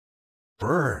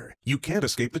Brr, you can't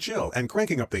escape the chill, and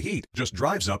cranking up the heat just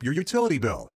drives up your utility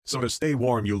bill. So to stay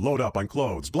warm, you load up on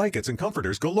clothes, blankets, and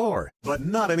comforters galore. But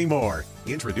not anymore.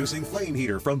 Introducing Flame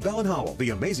Heater from Bell & Howell,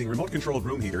 the amazing remote-controlled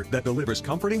room heater that delivers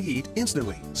comforting heat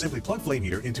instantly. Simply plug Flame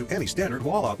Heater into any standard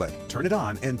wall outlet, turn it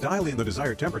on, and dial in the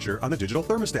desired temperature on the digital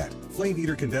thermostat. Flame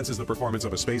Heater condenses the performance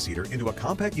of a space heater into a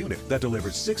compact unit that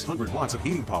delivers 600 watts of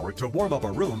heating power to warm up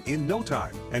a room in no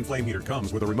time. And Flame Heater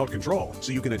comes with a remote control,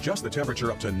 so you can adjust the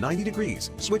temperature up to 90 degrees,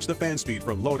 switch the fan speed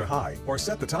from low to high, or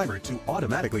set the timer to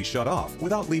automatically shut off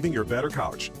without leaving your bed or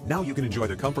couch. Now you can enjoy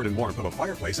the comfort and warmth of a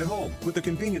fireplace at home. With the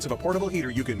convenience of a portable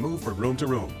heater, you can move from room to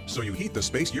room, so you heat the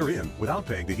space you're in without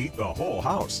paying to heat the whole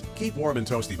house. Keep warm and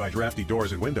toasty by drafty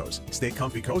doors and windows. Stay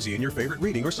comfy cozy in your favorite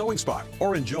reading or sewing spot,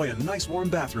 or enjoy a nice warm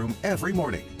bathroom every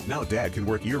morning. Now Dad can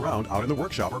work year-round out in the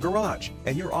workshop or garage,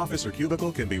 and your office or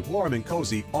cubicle can be warm and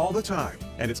cozy all the time.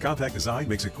 And its compact design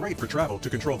makes it great for travel to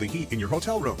control the heat in your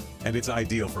hotel room. And it's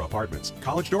ideal for apartments,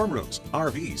 college dorm rooms,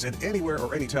 RVs, and anywhere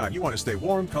or anytime you want to stay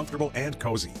warm, comfortable, and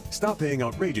cozy. Stop paying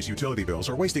outrageous utility bills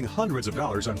or wasting hundreds of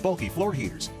dollars on bulky floor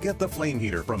heaters. Get the Flame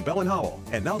Heater from Bell & Howell.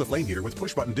 And now the Flame Heater with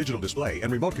push-button digital display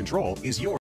and remote control is yours.